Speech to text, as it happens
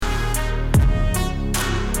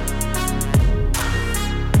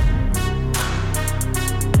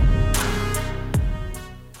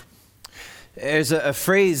There's a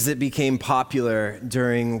phrase that became popular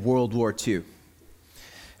during World War II.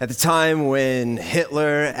 At the time when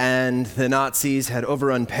Hitler and the Nazis had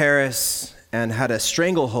overrun Paris and had a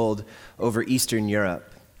stranglehold over Eastern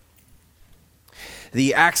Europe.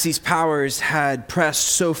 The Axis powers had pressed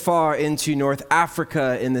so far into North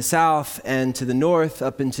Africa in the south and to the north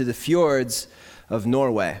up into the fjords of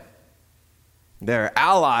Norway. Their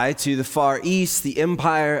ally to the far east, the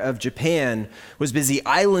Empire of Japan, was busy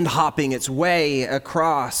island hopping its way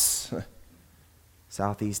across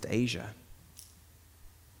Southeast Asia.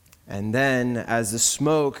 And then, as the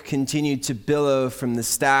smoke continued to billow from the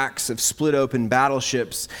stacks of split-open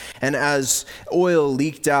battleships, and as oil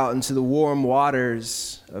leaked out into the warm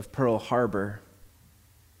waters of Pearl Harbor,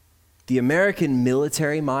 the American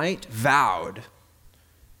military might vowed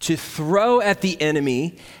to throw at the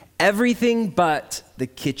enemy everything but the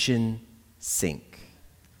kitchen sink.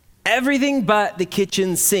 Everything but the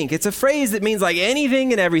kitchen sink. It's a phrase that means like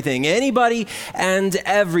anything and everything, anybody and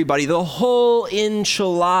everybody, the whole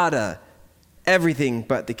enchilada. Everything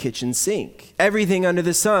but the kitchen sink. Everything under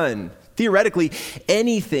the sun. Theoretically,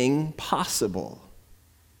 anything possible.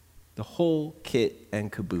 The whole kit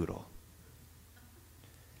and caboodle.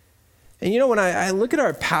 And you know, when I look at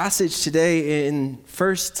our passage today in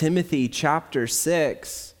 1 Timothy chapter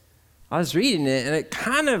 6, I was reading it and it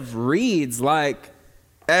kind of reads like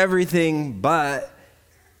everything but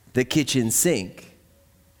the kitchen sink.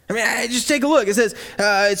 I mean, just take a look. It says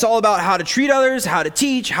it's all about how to treat others, how to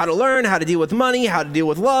teach, how to learn, how to deal with money, how to deal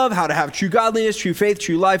with love, how to have true godliness, true faith,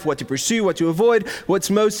 true life, what to pursue, what to avoid, what's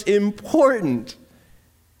most important.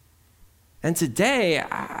 And today,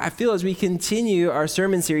 I feel as we continue our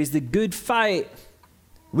sermon series, The Good Fight,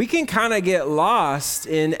 we can kind of get lost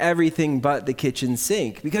in everything but the kitchen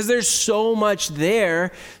sink because there's so much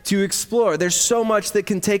there to explore. There's so much that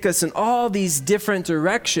can take us in all these different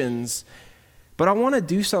directions. But I want to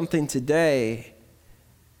do something today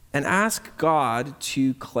and ask God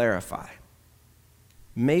to clarify.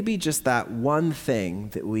 Maybe just that one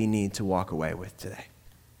thing that we need to walk away with today.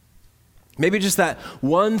 Maybe just that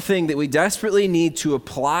one thing that we desperately need to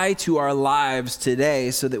apply to our lives today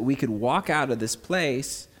so that we could walk out of this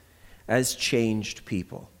place as changed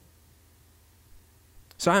people.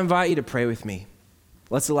 So I invite you to pray with me.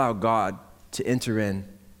 Let's allow God to enter in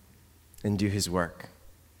and do his work.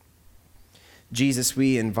 Jesus,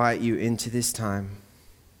 we invite you into this time.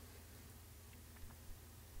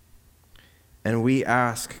 And we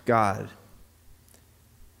ask, God,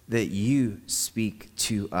 that you speak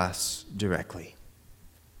to us directly.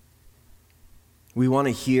 We want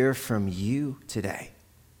to hear from you today.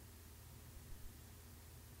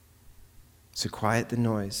 So quiet the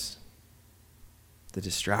noise, the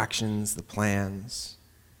distractions, the plans.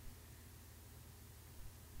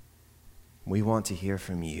 We want to hear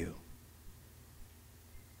from you.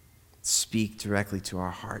 Speak directly to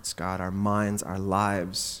our hearts, God, our minds, our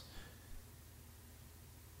lives,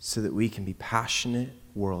 so that we can be passionate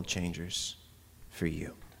world changers for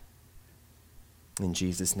you. In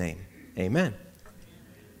Jesus' name, amen.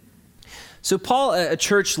 So Paul, a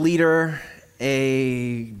church leader,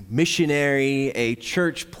 a missionary, a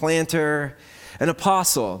church planter, an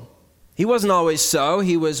apostle. He wasn't always so.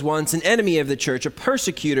 He was once an enemy of the church, a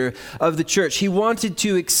persecutor of the church. He wanted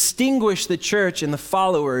to extinguish the church and the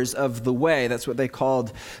followers of the way. That's what they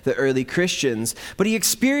called the early Christians. But he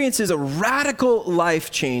experiences a radical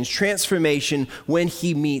life change, transformation when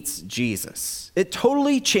he meets Jesus. It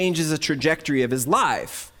totally changes the trajectory of his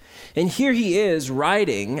life. And here he is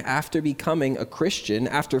writing after becoming a Christian,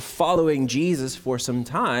 after following Jesus for some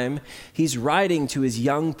time, he's writing to his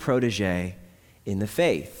young protege in the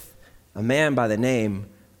faith, a man by the name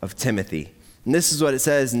of Timothy. And this is what it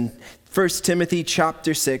says in 1 Timothy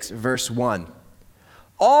chapter 6, verse 1.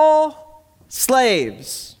 All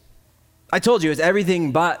slaves. I told you, it's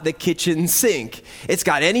everything but the kitchen sink. It's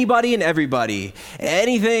got anybody and everybody,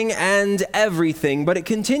 anything and everything. But it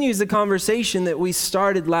continues the conversation that we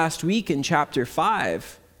started last week in chapter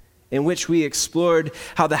 5, in which we explored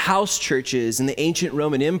how the house churches in the ancient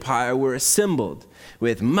Roman Empire were assembled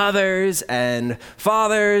with mothers and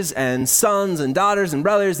fathers and sons and daughters and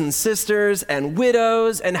brothers and sisters and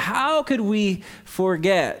widows. And how could we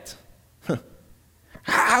forget?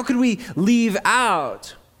 How could we leave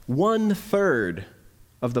out 1/3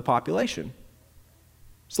 of the population?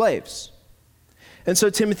 Slaves. And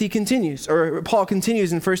so Paul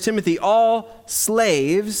continues in 1 Timothy, all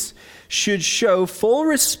slaves should show full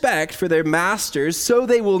respect for their masters so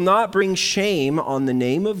they will not bring shame on the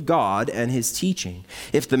name of God and his teaching.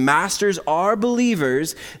 If the masters are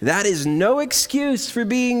believers, that is no excuse for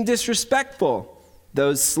being disrespectful.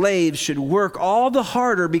 those slaves should work all the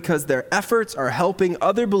harder because their efforts are helping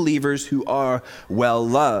other believers who are well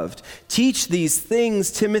loved. Teach these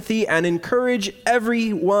things, Timothy, and encourage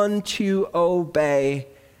everyone to obey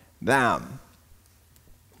them.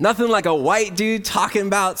 Nothing like a white dude talking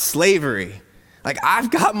about slavery. Like, I've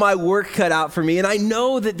got my work cut out for me, and I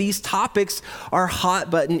know that these topics are hot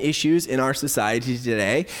button issues in our society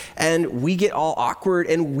today, and we get all awkward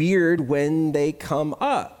and weird when they come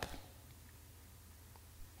up.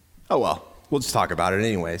 Oh well, we'll just talk about it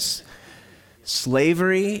anyways.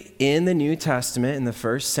 Slavery in the New Testament in the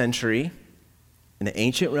first century in the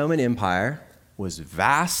ancient Roman Empire was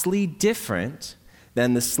vastly different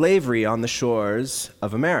than the slavery on the shores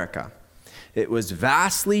of America. It was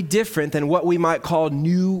vastly different than what we might call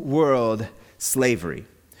New World slavery.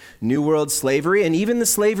 New World slavery, and even the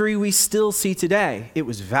slavery we still see today, it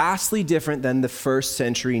was vastly different than the first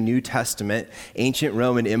century New Testament ancient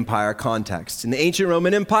Roman Empire context. In the ancient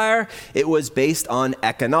Roman Empire, it was based on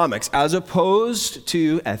economics as opposed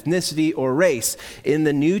to ethnicity or race. In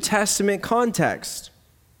the New Testament context,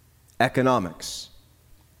 economics.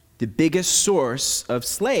 The biggest source of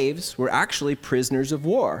slaves were actually prisoners of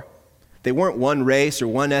war. They weren't one race or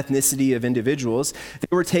one ethnicity of individuals.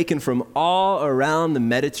 They were taken from all around the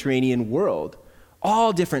Mediterranean world,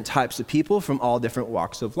 all different types of people from all different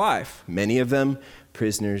walks of life, many of them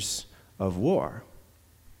prisoners of war.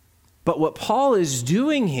 But what Paul is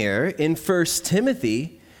doing here in 1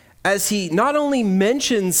 Timothy, as he not only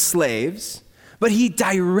mentions slaves, but he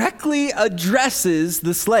directly addresses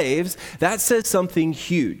the slaves, that says something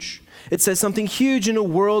huge. It says something huge in a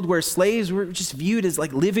world where slaves were just viewed as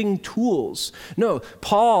like living tools. No,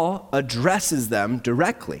 Paul addresses them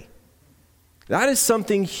directly. That is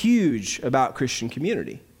something huge about Christian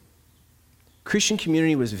community. Christian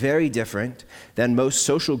community was very different than most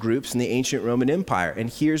social groups in the ancient Roman Empire, and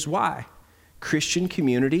here's why. Christian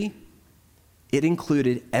community, it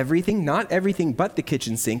included everything, not everything but the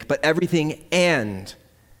kitchen sink, but everything and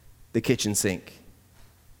the kitchen sink.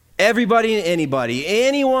 Everybody and anybody,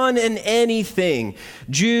 anyone and anything,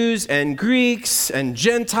 Jews and Greeks and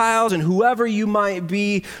Gentiles and whoever you might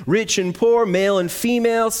be, rich and poor, male and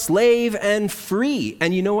female, slave and free.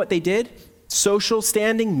 And you know what they did? Social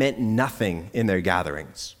standing meant nothing in their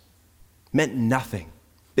gatherings. Meant nothing.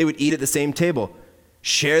 They would eat at the same table,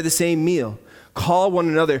 share the same meal, call one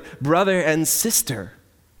another brother and sister,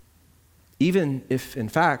 even if in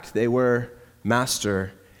fact they were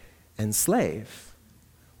master and slave.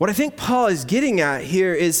 What I think Paul is getting at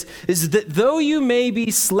here is that though you may be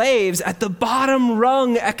slaves at the bottom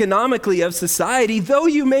rung economically of society, though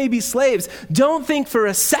you may be slaves, don't think for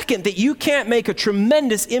a second that you can't make a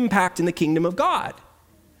tremendous impact in the kingdom of God.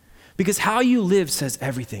 Because how you live says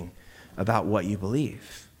everything about what you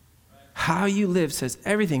believe. How you live says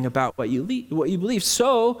everything about what you believe.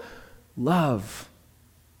 So, love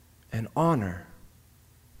and honor.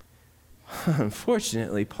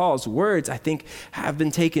 Unfortunately, Paul's words, I think, have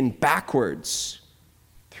been taken backwards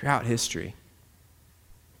throughout history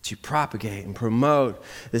to propagate and promote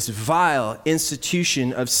this vile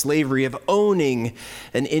institution of slavery, of owning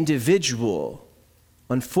an individual.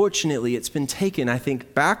 Unfortunately, it's been taken, I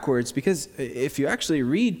think, backwards because if you actually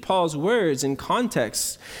read Paul's words in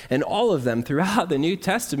context and all of them throughout the New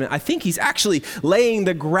Testament, I think he's actually laying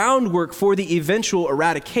the groundwork for the eventual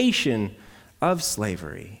eradication of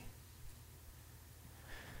slavery.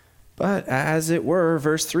 But as it were,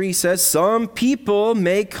 verse 3 says, some people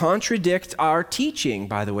may contradict our teaching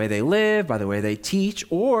by the way they live, by the way they teach,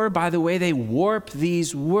 or by the way they warp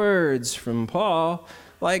these words from Paul,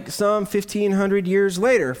 like some 1,500 years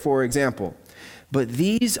later, for example. But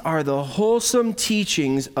these are the wholesome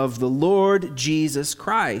teachings of the Lord Jesus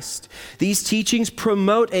Christ. These teachings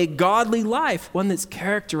promote a godly life, one that's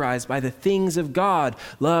characterized by the things of God: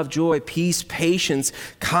 love, joy, peace, patience,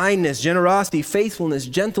 kindness, generosity, faithfulness,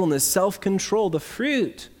 gentleness, self-control, the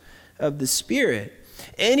fruit of the Spirit.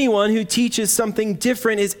 Anyone who teaches something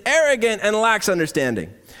different is arrogant and lacks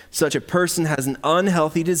understanding. Such a person has an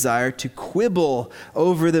unhealthy desire to quibble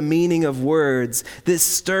over the meaning of words. This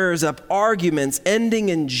stirs up arguments ending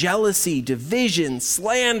in jealousy, division,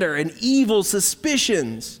 slander, and evil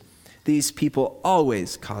suspicions. These people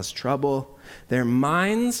always cause trouble. Their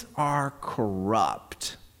minds are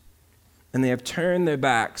corrupt, and they have turned their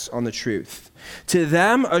backs on the truth. To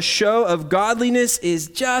them, a show of godliness is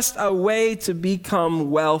just a way to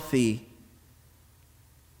become wealthy.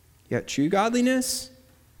 Yet true godliness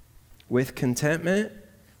with contentment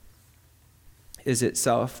is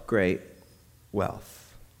itself great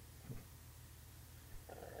wealth.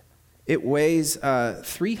 It weighs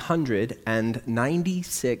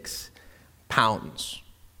 396 pounds.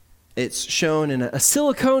 It's shown in a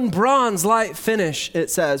silicone bronze light finish, it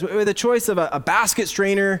says, with a choice of a basket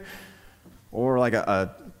strainer or like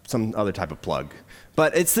some other type of plug.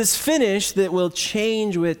 But it's this finish that will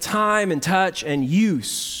change with time and touch and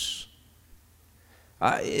use.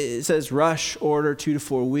 It says rush order 2 to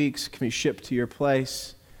 4 weeks, can be shipped to your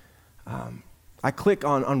place. I click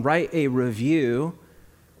on write a review,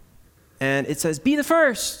 and it says be the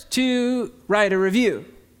first to write a review,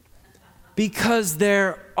 because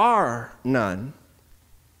there are none.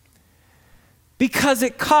 Because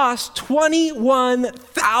it costs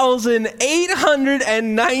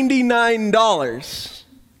 $21,899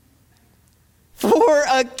 for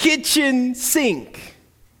a kitchen sink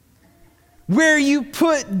where you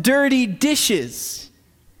put dirty dishes.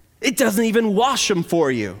 It doesn't even wash them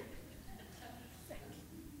for you.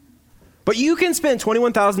 But you can spend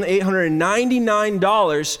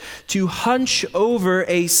 $21,899 to hunch over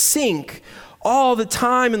a sink all the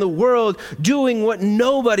time in the world doing what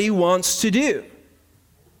nobody wants to do.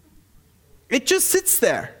 It just sits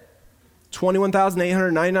there.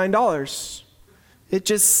 $21,899. It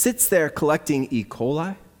just sits there collecting E.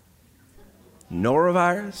 coli,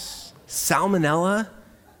 norovirus, salmonella,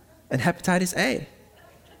 and hepatitis A.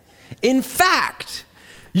 In fact,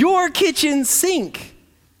 your kitchen sink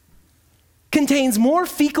contains more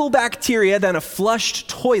fecal bacteria than a flushed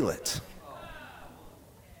toilet.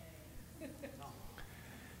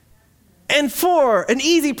 And for an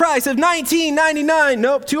easy price of $19.99,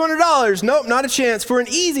 nope, $200, nope, not a chance. For an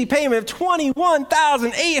easy payment of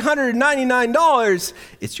 $21,899,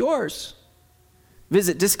 it's yours.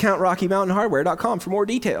 Visit discountrockymountainhardware.com for more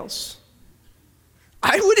details.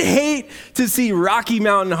 I would hate to see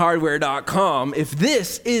rockymountainhardware.com if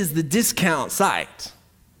this is the discount site.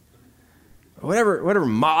 Whatever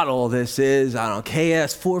model this is, I don't know,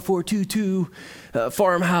 KS4422,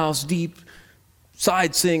 farmhouse, deep,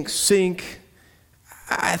 side sink.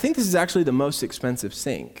 I think this is actually the most expensive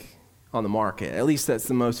sink on the market. At least that's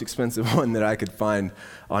the most expensive one that I could find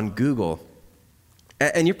on Google.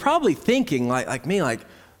 And you're probably thinking, like me,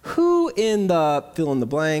 who in the fill in the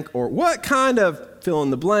blank, or what kind of fill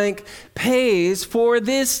in the blank pays for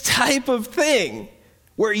this type of thing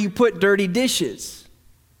where you put dirty dishes?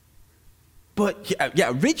 But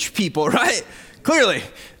yeah, rich people, right? Clearly.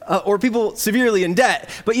 Or people severely in debt.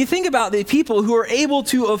 But you think about the people who are able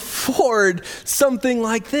to afford something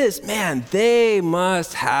like this. Man, they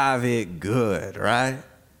must have it good, right?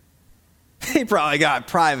 They probably got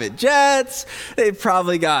private jets. They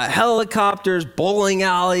probably got helicopters, bowling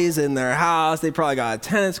alleys in their house. They probably got a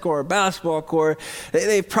tennis court, a basketball court.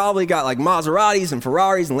 They've probably got like Maseratis and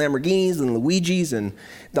Ferraris and Lamborghinis and Luigis and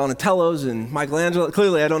Donatellos and Michelangelo.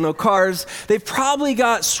 Clearly, I don't know cars. They've probably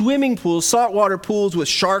got swimming pools, saltwater pools with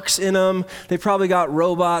sharks in them. They've probably got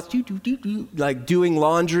robots like doing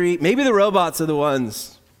laundry. Maybe the robots are the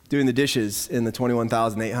ones doing the dishes in the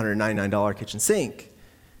 $21,899 kitchen sink.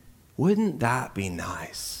 Wouldn't that be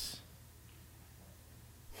nice?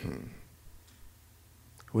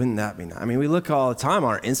 Wouldn't that be nice? I mean, we look all the time on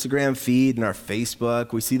our Instagram feed and our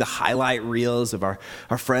Facebook. We see the highlight reels of our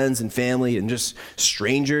friends and family and just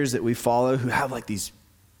strangers that we follow who have like these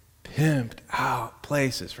pimped out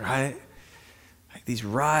places, right? Like these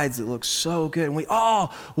rides that look so good. And we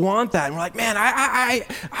all want that. And we're like, man,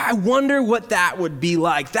 I wonder what that would be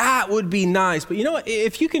like. That would be nice. But you know what?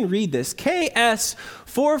 If you can read this,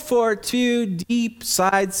 KS442 deep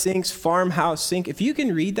side sinks farmhouse sink. If you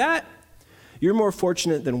can read that, you're more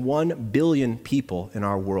fortunate than 1 billion people in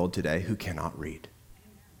our world today who cannot read.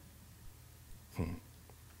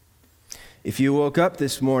 If you woke up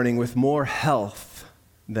this morning with more health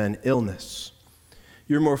than illness,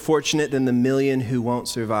 you're more fortunate than the 1 million who won't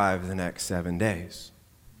survive the next 7 days.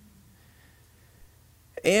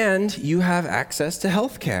 And you have access to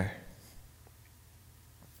health care.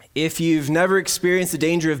 If you've never experienced the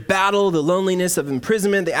danger of battle, the loneliness of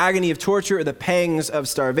imprisonment, the agony of torture, or the pangs of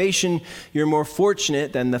starvation, you're more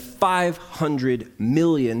fortunate than the 500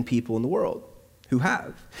 million people in the world who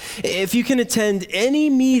have. If you can attend any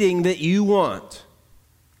meeting that you want,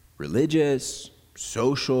 religious,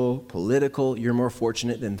 social, political, you're more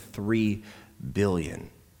fortunate than 3 billion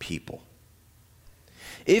people.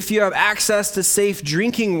 If you have access to safe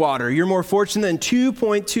drinking water, you're more fortunate than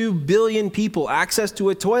 2.2 billion people. Access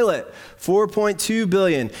to a toilet, 4.2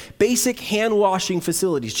 billion. Basic hand washing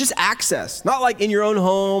facilities, just access. Not like in your own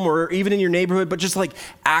home or even in your neighborhood, but just like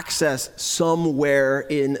access somewhere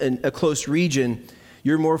in a close region.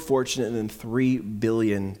 You're more fortunate than 3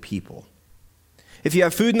 billion people. If you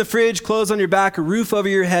have food in the fridge, clothes on your back, a roof over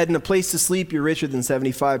your head, and a place to sleep, you're richer than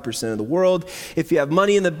 75% of the world. If you have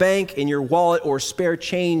money in the bank, in your wallet, or spare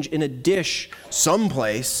change in a dish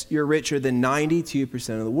someplace, you're richer than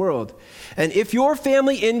 92% of the world. And if your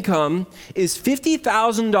family income is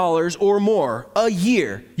 $50,000 or more a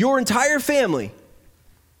year, your entire family,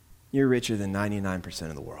 you're richer than 99%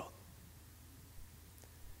 of the world.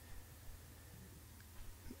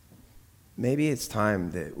 Maybe it's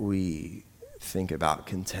time that we think about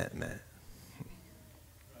contentment.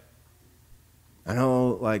 I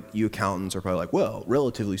know, like, you accountants are probably like, well,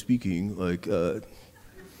 relatively speaking, like,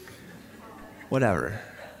 whatever.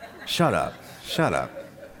 Shut up.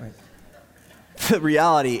 Like, the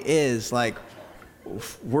reality is, like,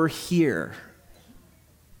 we're here.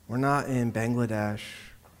 We're not in Bangladesh.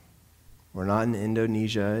 We're not in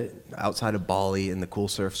Indonesia, outside of Bali in the cool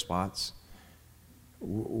surf spots.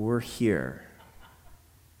 We're here.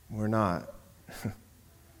 We're not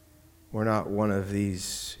one of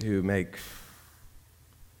these who make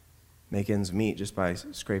ends meet just by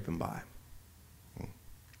scraping by.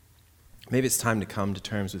 Maybe it's time to come to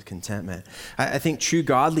terms with contentment. I think true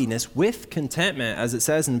godliness with contentment, as it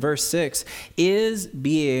says in verse 6, is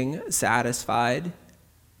being satisfied,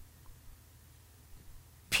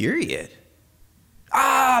 period.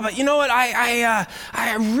 But you know what? I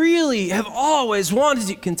really have always wanted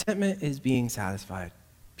to. Contentment is being satisfied,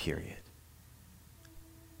 period.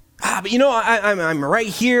 But you know, I'm right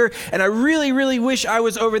here, and I really, really wish I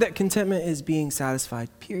was over that. Contentment is being satisfied,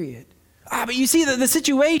 period. But you see that the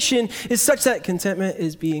situation is such that contentment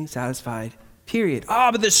is being satisfied, period.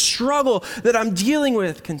 But the struggle that I'm dealing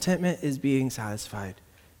with, contentment is being satisfied,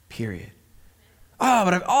 period.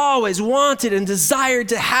 But I've always wanted and desired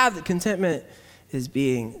to have the contentment is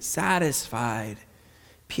being satisfied,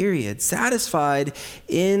 period. Satisfied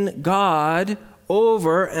in God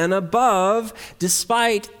over and above,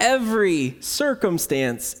 despite every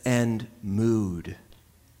circumstance and mood.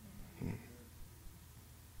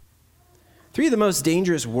 Three of the most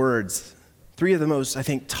dangerous words, three of the most, I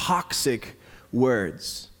think, toxic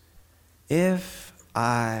words. If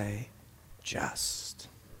I just.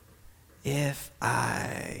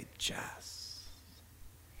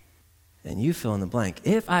 And you fill in the blank.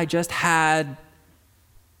 If I just had,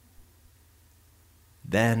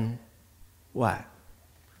 then what?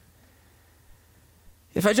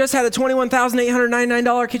 If I just had a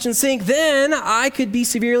 $21,899 kitchen sink, then I could be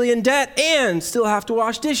severely in debt and still have to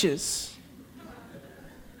wash dishes.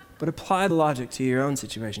 But apply the logic to your own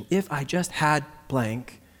situation. If I just had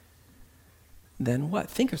blank, then what?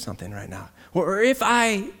 Think of something right now. Or if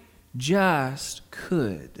I just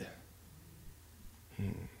could,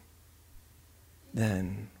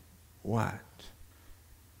 then what?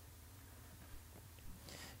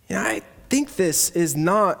 You know, I think this is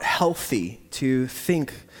not healthy to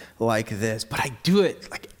think like this, but I do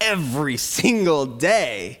it like every single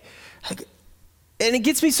day. And it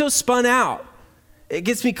gets me so spun out. It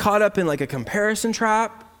gets me caught up in like a comparison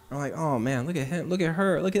trap. I'm like, oh man, look at him, look at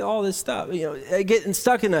her, look at all this stuff. You know, I get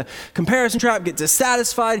stuck in a comparison trap, get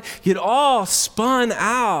dissatisfied, get all spun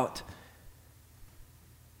out.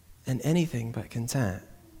 And anything but content.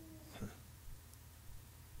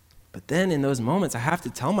 But then in those moments, I have to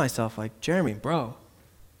tell myself, like, Jeremy, bro,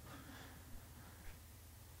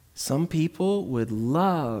 some people would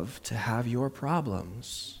love to have your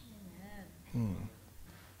problems.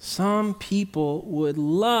 Some people would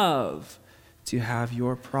love to have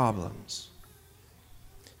your problems.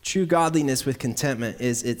 True godliness with contentment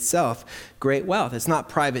is itself great wealth. It's not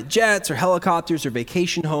private jets or helicopters or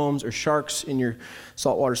vacation homes or sharks in your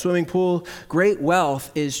saltwater swimming pool. Great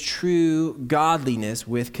wealth is true godliness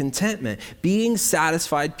with contentment. Being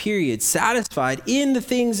satisfied, period. Satisfied in the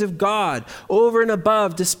things of God, over and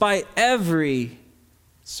above, despite every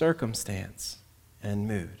circumstance and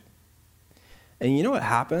mood. And you know what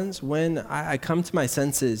happens when I come to my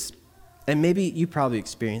senses? And maybe you probably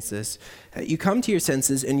experienced this. You come to your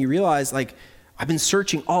senses and you realize, like, I've been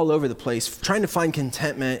searching all over the place, trying to find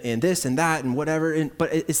contentment in this and that and whatever,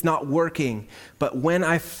 but it's not working. But when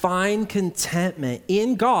I find contentment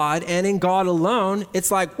in God and in God alone,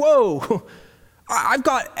 it's like, whoa, I've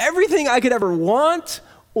got everything I could ever want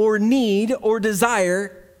or need or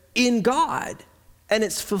desire in God. And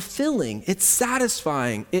it's fulfilling, it's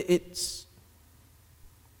satisfying, it's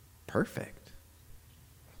perfect.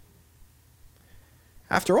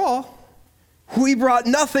 After all, we brought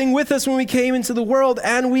nothing with us when we came into the world,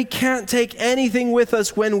 and we can't take anything with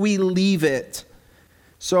us when we leave it.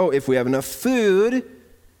 So if we have enough food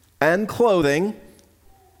and clothing,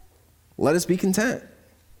 let us be content.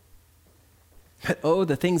 But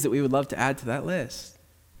the things that we would love to add to that list.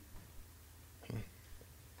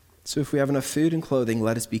 So if we have enough food and clothing,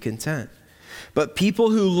 let us be content. But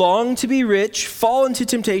people who long to be rich fall into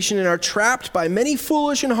temptation and are trapped by many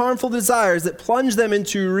foolish and harmful desires that plunge them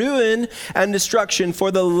into ruin and destruction.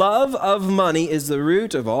 For the love of money is the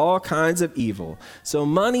root of all kinds of evil. So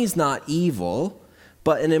money's not evil,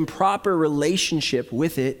 but an improper relationship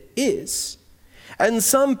with it is. And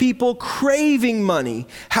some people craving money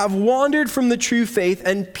have wandered from the true faith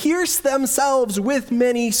and pierced themselves with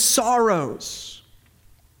many sorrows.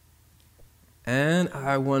 And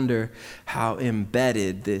I wonder how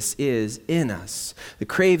embedded this is in us. The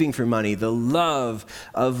craving for money, the love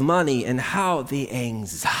of money, and how the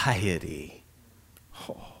anxiety.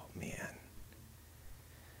 Oh, man.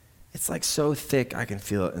 It's like so thick I can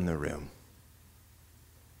feel it in the room.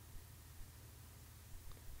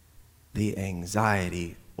 The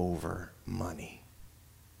anxiety over money.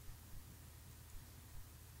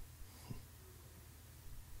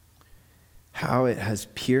 How it has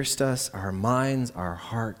pierced us, our minds, our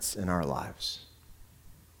hearts, and our lives.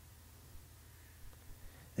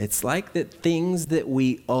 It's like that things that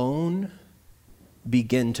we own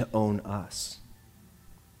begin to own us.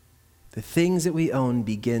 The things that we own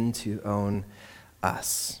begin to own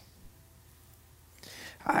us.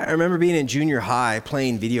 I remember being in junior high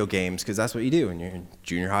playing video games, because that's what you do when you're a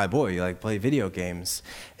junior high boy. You like play video games.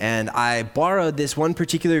 And I borrowed this one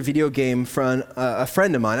particular video game from a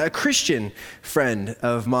friend of mine, a Christian friend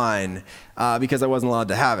of mine, because I wasn't allowed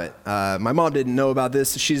to have it. My mom didn't know about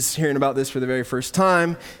this. She's hearing about this for the very first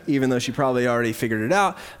time, even though she probably already figured it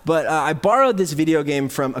out. But I borrowed this video game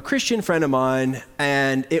from a Christian friend of mine,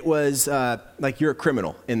 and it was like you're a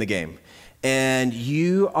criminal in the game. And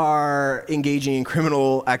you are engaging in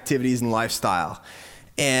criminal activities and lifestyle.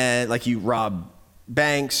 And like you rob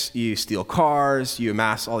banks, you steal cars, you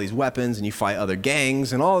amass all these weapons, and you fight other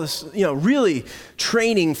gangs, and all this, really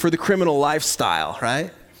training for the criminal lifestyle,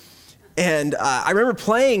 right? And I remember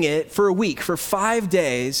playing it for a week, for 5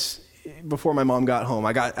 days before my mom got home.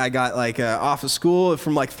 I got like off of school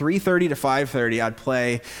from like 3:30 to 5:30. I'd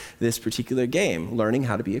play this particular game, learning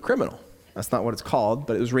how to be a criminal. That's not what it's called,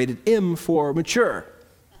 but it was rated M for mature.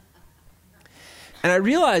 And I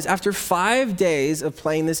realized after 5 days of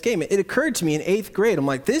playing this game, it occurred to me in 8th grade, I'm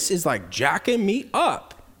like, this is like jacking me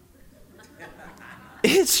up.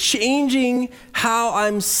 It's changing how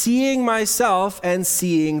I'm seeing myself and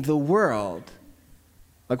seeing the world.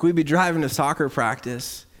 Like we'd be driving to soccer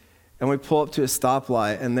practice, and we pull up to a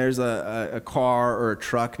stoplight, and there's a car or a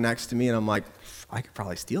truck next to me, and I'm like, I could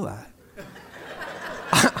probably steal that.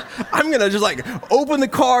 I'm going to just like open the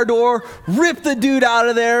car door, rip the dude out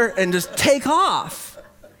of there, and just take off.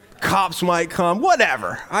 Cops might come,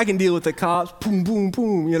 whatever. I can deal with the cops, boom, boom,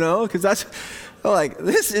 boom, because that's like,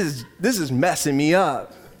 this is messing me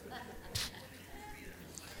up.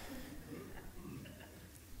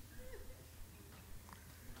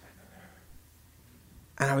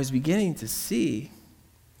 And I was beginning to see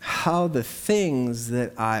how the things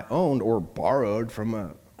that I owned or borrowed from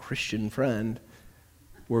a Christian friend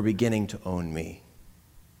were beginning to own me.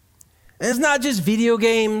 And it's not just video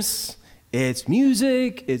games, it's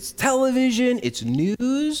music, it's television, it's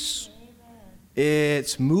news,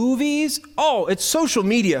 it's movies. Oh, it's social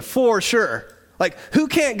media for sure. Like who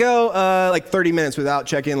can't go like 30 minutes without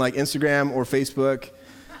checking like Instagram or Facebook?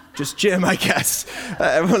 Just Jim, I guess.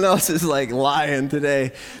 Everyone else is like lying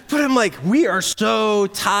today. But I'm like, we are so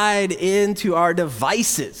tied into our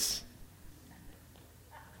devices.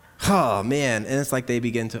 Oh, man, and it's like they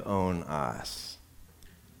begin to own us.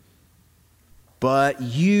 But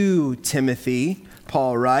you, Timothy,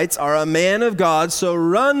 Paul writes, are a man of God, so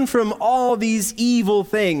run from all these evil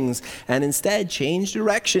things and instead change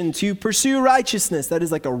direction to pursue righteousness. That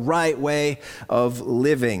is like a right way of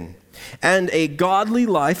living. And a godly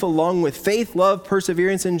life along with faith, love,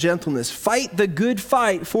 perseverance, and gentleness. Fight the good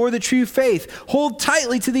fight for the true faith. Hold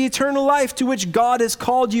tightly to the eternal life to which God has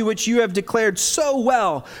called you, which you have declared so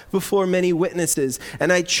well before many witnesses.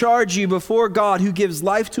 And I charge you before God, who gives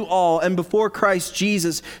life to all, and before Christ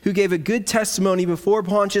Jesus, who gave a good testimony before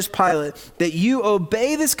Pontius Pilate, that you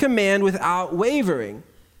obey this command without wavering.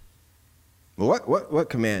 What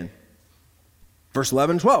command? Verse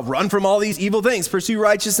 11 and 12, run from all these evil things, pursue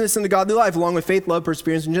righteousness and the godly life, along with faith, love,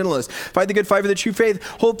 perseverance, and gentleness. Fight the good fight for the true faith,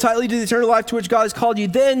 hold tightly to the eternal life to which God has called you.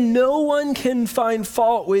 Then no one can find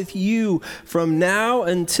fault with you from now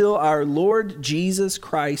until our Lord Jesus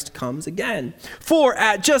Christ comes again. For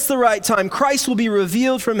at just the right time, Christ will be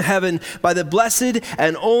revealed from heaven by the blessed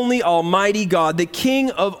and only Almighty God, the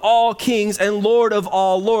King of all kings and Lord of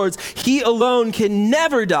all lords. He alone can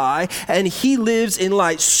never die, and he lives in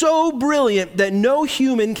light so brilliant that no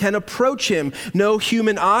human can approach him. No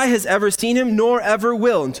human eye has ever seen him, nor ever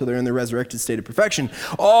will, until they're in the resurrected state of perfection.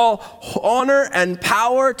 All honor and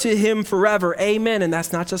power to him forever. Amen. And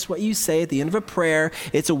that's not just what you say at the end of a prayer.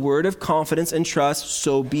 It's a word of confidence and trust.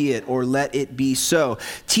 So be it, or let it be so.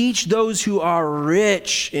 Teach those who are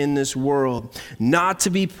rich in this world not to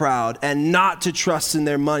be proud and not to trust in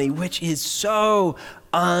their money, which is so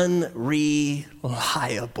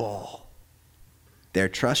unreliable. Their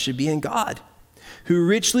trust should be in God, who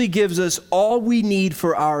richly gives us all we need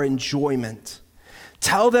for our enjoyment.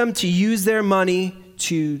 Tell them to use their money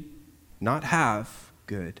to not have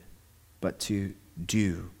good, but to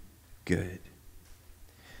do good.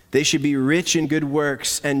 They should be rich in good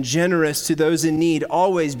works and generous to those in need,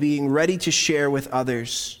 always being ready to share with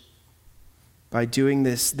others. By doing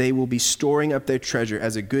this, they will be storing up their treasure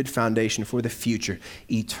as a good foundation for the future,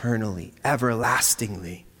 eternally,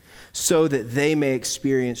 everlastingly, so that they may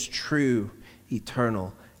experience true,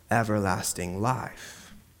 eternal, everlasting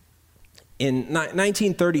life. In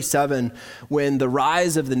 1937, when the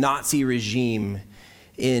rise of the Nazi regime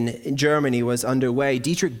in Germany was underway,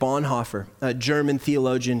 Dietrich Bonhoeffer, a German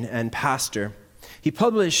theologian and pastor, he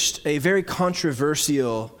published a very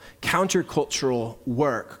controversial countercultural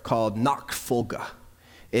work called Nachfolge.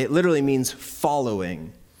 It literally means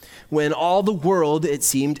following. When all the world, it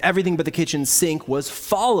seemed, everything but the kitchen sink was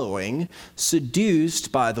following,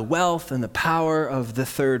 seduced by the wealth and the power of the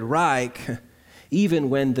Third Reich,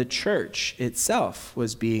 even when the church itself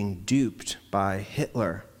was being duped by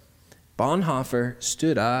Hitler, Bonhoeffer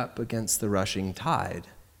stood up against the rushing tide.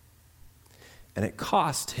 And it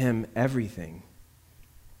cost him everything.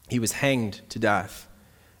 He was hanged to death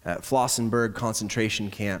at Flossenburg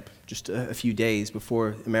concentration camp just a few days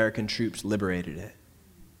before American troops liberated it.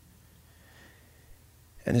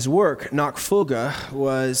 And his work, Nachfolge,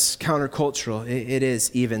 was countercultural. It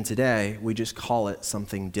is even today. We just call it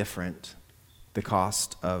something different, the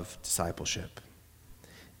cost of discipleship.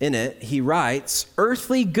 In it, he writes,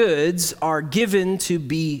 earthly goods are given to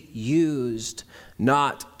be used,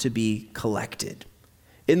 not to be collected.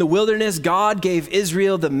 In the wilderness, God gave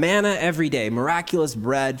Israel the manna every day, miraculous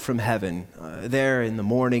bread from heaven, there in the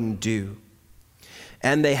morning dew.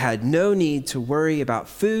 And they had no need to worry about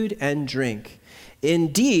food and drink.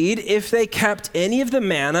 Indeed, if they kept any of the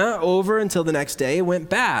manna over until the next day, it went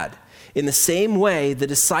bad. In the same way, the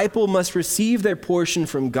disciple must receive their portion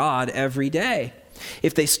from God every day.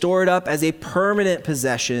 If they store it up as a permanent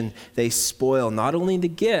possession, they spoil not only the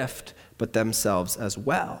gift, but themselves as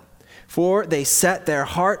well. For they set their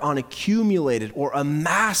heart on accumulated or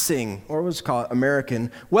amassing, or what's called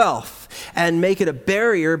American, wealth, and make it a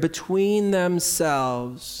barrier between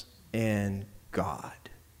themselves and God.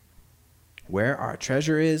 Where our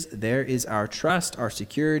treasure is, there is our trust, our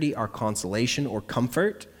security, our consolation or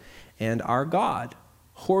comfort, and our God.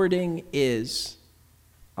 Hoarding is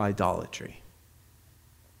idolatry.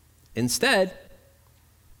 Instead,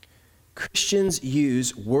 Christians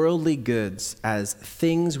use worldly goods as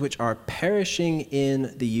things which are perishing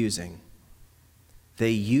in the using.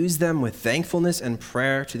 They use them with thankfulness and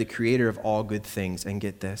prayer to the Creator of all good things. And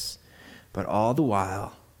get this, but all the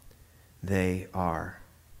while, they are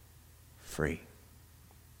free.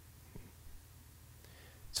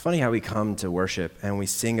 It's funny how we come to worship and we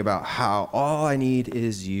sing about how all I need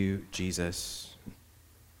is you, Jesus.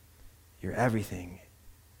 You're everything.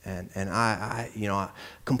 And I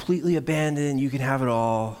completely abandoned, you can have it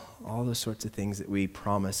all those sorts of things that we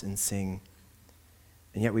promise and sing.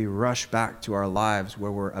 And yet we rush back to our lives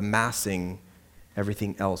where we're amassing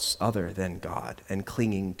everything else other than God and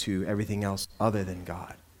clinging to everything else other than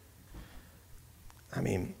God. I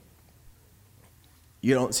mean,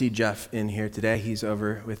 you don't see Jeff in here today. He's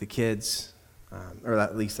over with the kids, or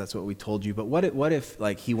at least that's what we told you. But what if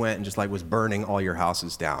like he went and just like was burning all your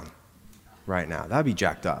houses down right now? That'd be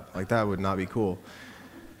jacked up. Like that would not be cool.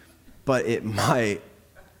 But it might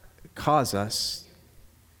cause us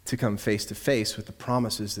to come face to face with the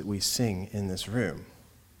promises that we sing in this room.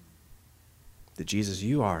 That Jesus,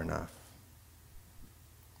 you are enough.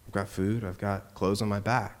 I've got food. I've got clothes on my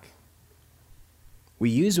back. We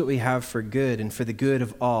use what we have for good and for the good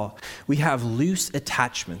of all. We have loose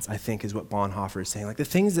attachments, I think is what Bonhoeffer is saying. Like the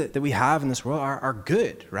things that we have in this world are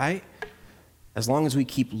good, right? As long as we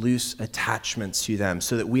keep loose attachments to them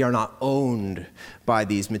so that we are not owned by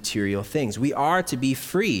these material things. We are to be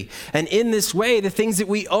free. And in this way, the things that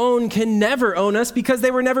we own can never own us because they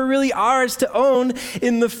were never really ours to own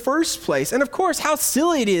in the first place. And of course, how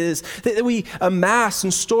silly it is that we amass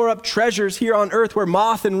and store up treasures here on earth where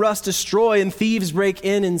moth and rust destroy and thieves break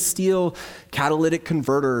in and steal catalytic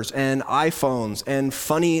converters and iPhones and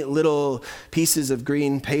funny little pieces of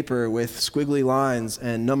green paper with squiggly lines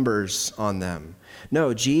and numbers on them.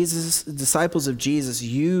 No, disciples of Jesus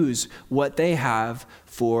use what they have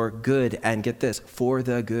for good, and get this, for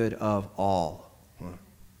the good of all.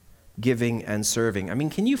 Giving and serving. I mean,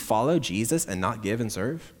 can you follow Jesus and not give and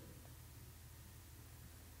serve?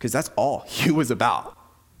 Because that's all he was about.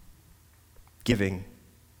 Giving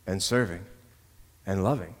and serving and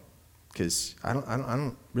loving. Because I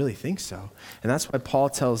don't really think so. And that's why Paul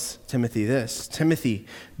tells Timothy this. Timothy,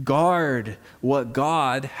 guard what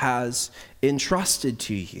God has entrusted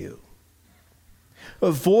to you.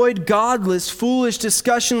 Avoid godless, foolish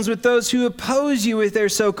discussions with those who oppose you with their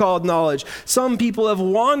so-called knowledge. Some people have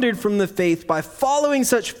wandered from the faith by following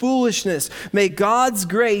such foolishness. May God's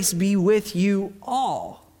grace be with you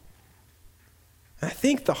all. I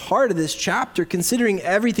think the heart of this chapter, considering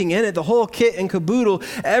everything in it, the whole kit and caboodle,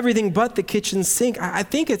 everything but the kitchen sink, I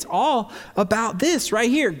think it's all about this right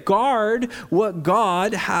here. Guard what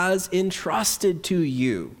God has entrusted to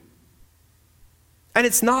you. And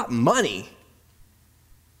it's not money.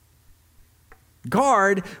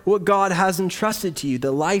 Guard what God has entrusted to you,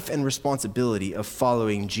 the life and responsibility of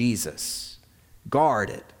following Jesus. Guard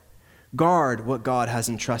it. Guard what God has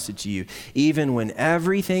entrusted to you, even when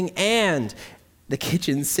everything and the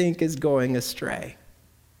kitchen sink is going astray.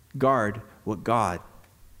 Guard what God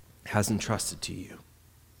has entrusted to you.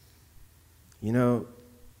 You know,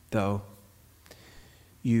 though,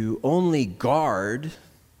 you only guard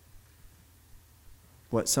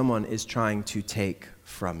what someone is trying to take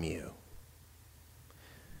from you.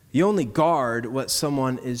 You only guard what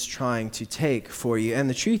someone is trying to take for you. And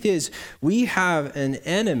the truth is, we have an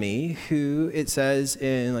enemy who, it says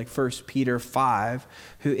in 1 Peter 5,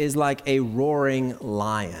 who is like a roaring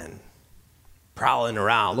lion, prowling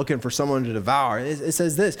around, looking for someone to devour. It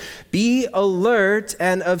says this, be alert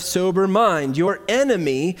and of sober mind. Your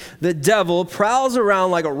enemy, the devil, prowls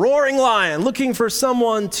around like a roaring lion, looking for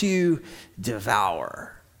someone to devour.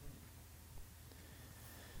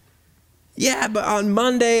 Yeah, but on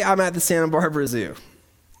Monday, I'm at the Santa Barbara Zoo,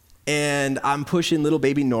 and I'm pushing little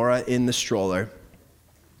baby Nora in the stroller,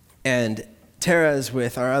 and Tara's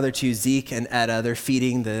with our other two, Zeke and Etta. They're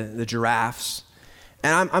feeding the giraffes,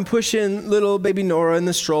 and I'm pushing little baby Nora in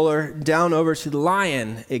the stroller down over to the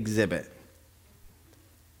lion exhibit.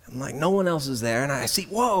 I'm like, no one else is there, and I see,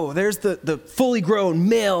 whoa, there's the fully grown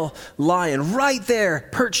male lion right there,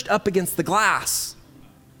 perched up against the glass.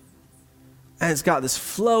 And it's got this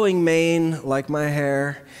flowing mane like my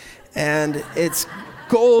hair, and it's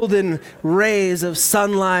golden rays of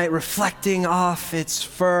sunlight reflecting off its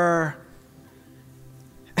fur.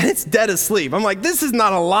 And it's dead asleep. I'm like, this is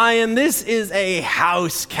not a lion, this is a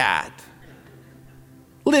house cat.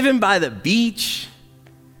 Living by the beach.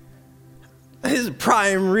 This is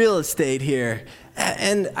prime real estate here.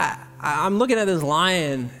 And I'm looking at this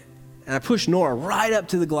lion, and I push Nora right up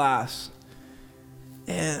to the glass.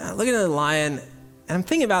 And I'm looking at the lion, and I'm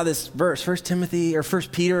thinking about this verse, 1 Timothy or 1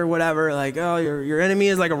 Peter or whatever, like, oh, your enemy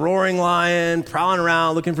is like a roaring lion, prowling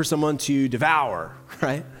around looking for someone to devour,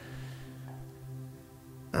 right?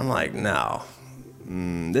 I'm like, no,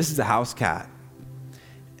 this is a house cat.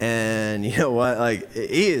 And you know what? Like,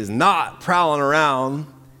 he is not prowling around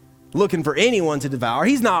looking for anyone to devour.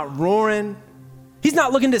 He's not roaring. He's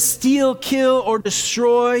not looking to steal, kill, or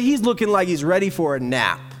destroy. He's looking like he's ready for a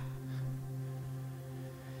nap.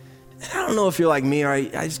 I don't know if you're like me, or I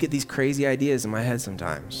just get these crazy ideas in my head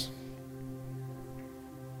sometimes.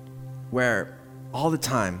 Where all the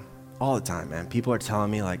time, man, people are telling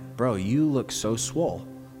me like, bro, you look so swole.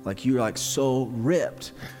 Like you're like so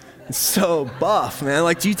ripped and so buff, man.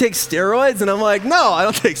 Like, do you take steroids? And I'm like, no, I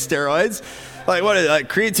don't take steroids. Like, what is it, like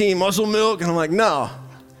creatine, muscle milk? And I'm like, no.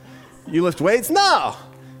 You lift weights? No.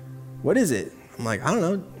 What is it? I'm like, I don't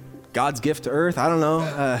know. God's gift to earth. I don't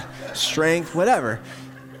know. Strength, whatever.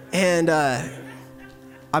 And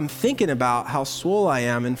I'm thinking about how swole I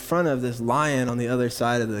am in front of this lion on the other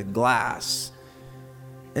side of the glass.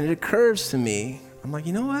 And it occurs to me, I'm like,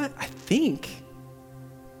 you know what? I think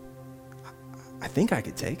I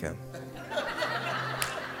could take him.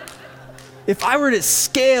 If I were to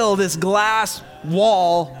scale this glass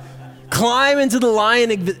wall, climb into the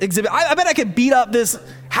lion exhibit, I bet I could beat up this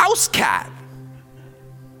house cat.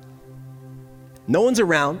 No one's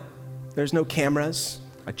around. There's no cameras.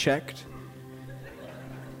 I checked.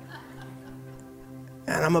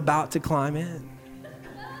 And I'm about to climb in.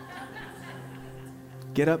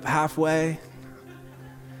 Get up halfway.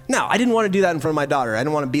 No, I didn't want to do that in front of my daughter. I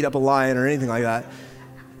didn't want to beat up a lion or anything like that.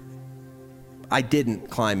 I didn't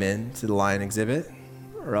climb in to the lion exhibit,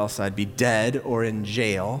 or else I'd be dead or in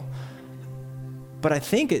jail. But I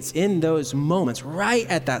think it's in those moments, right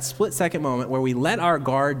at that split-second moment, where we let our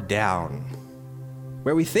guard down,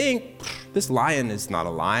 where we think, this lion is not a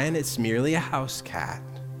lion, it's merely a house cat.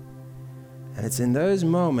 And it's in those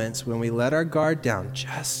moments when we let our guard down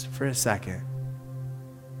just for a second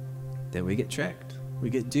that we get tricked, we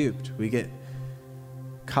get duped, we get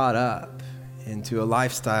caught up into a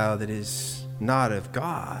lifestyle that is not of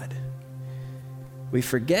God. We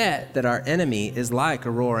forget that our enemy is like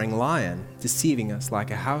a roaring lion, deceiving us like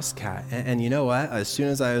a house cat. And you know what? As soon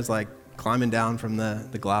as I was like climbing down from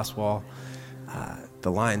the glass wall,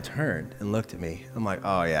 the lion turned and looked at me. I'm like,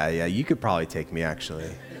 oh yeah, you could probably take me actually.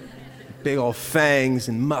 Big old fangs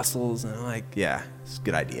and muscles. And I'm like, yeah, it's a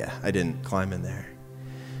good idea. I didn't climb in there.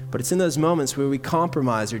 But it's in those moments where we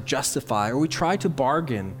compromise or justify, or we try to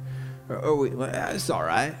bargain, or we, it's all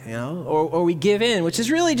right, you know, or we give in, which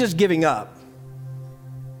is really just giving up.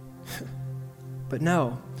 But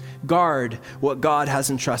no, guard what God has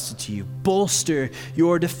entrusted to you. Bolster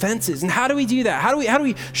your defenses. And how do we do that? How do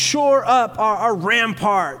we shore up our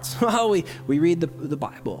ramparts? Well, we read the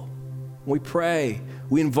Bible. We pray.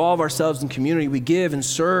 We involve ourselves in community. We give and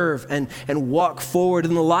serve and walk forward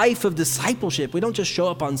in the life of discipleship. We don't just show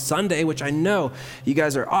up on Sunday, which I know you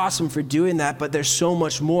guys are awesome for doing that, but there's so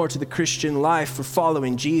much more to the Christian life for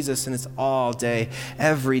following Jesus, and it's all day,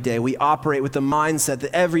 every day. We operate with the mindset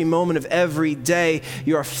that every moment of every day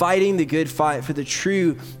you are fighting the good fight for the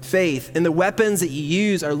true faith. And the weapons that you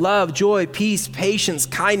use are love, joy, peace, patience,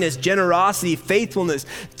 kindness, generosity, faithfulness,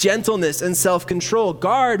 gentleness, and self-control.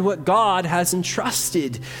 Guard what God has entrusted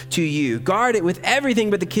to you. Guard it with everything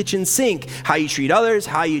but the kitchen sink. How you treat others,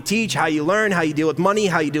 how you teach, how you learn, how you deal with money,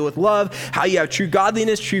 how you deal with love, how you have true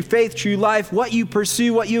godliness, true faith, true life, what you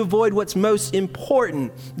pursue, what you avoid, what's most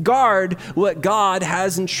important. Guard what God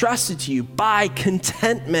has entrusted to you by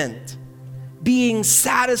contentment. Being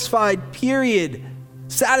satisfied, period.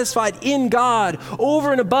 Satisfied in God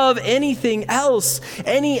over and above anything else,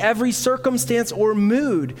 every circumstance or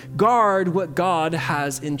mood. Guard what God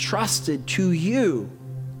has entrusted to you.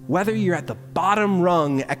 Whether you're at the bottom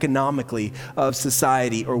rung economically of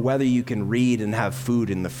society or whether you can read and have food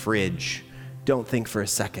in the fridge, don't think for a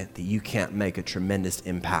second that you can't make a tremendous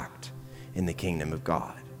impact in the kingdom of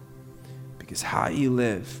God. Because how you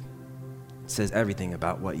live says everything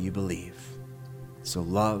about what you believe. So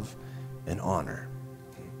love and honor.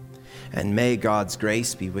 And may God's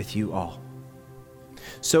grace be with you all.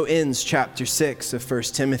 So ends chapter 6 of 1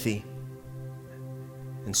 Timothy.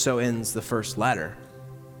 And so ends the first letter.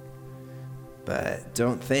 But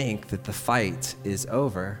don't think that the fight is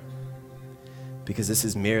over, because this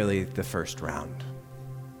is merely the first round.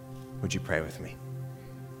 Would you pray with me?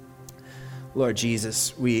 Lord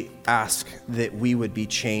Jesus, we ask that we would be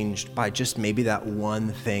changed by just maybe that one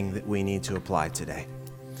thing that we need to apply today.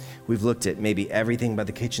 We've looked at maybe everything by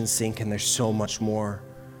the kitchen sink, and there's so much more.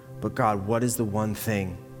 But God, what is the one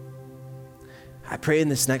thing? I pray in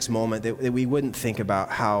this next moment that we wouldn't think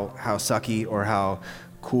about how sucky or how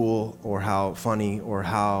cool or how funny or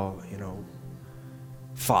how,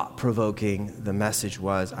 thought-provoking the message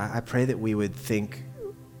was. I pray that we would think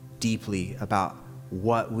deeply about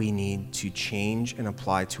what we need to change and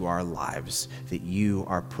apply to our lives that you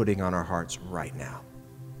are putting on our hearts right now.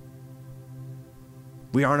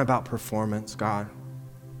 We aren't about performance, God.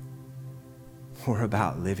 We're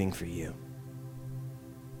about living for you.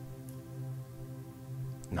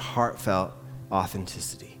 And heartfelt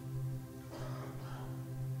authenticity.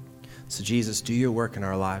 So Jesus, do your work in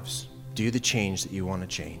our lives. Do the change that you want to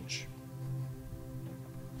change.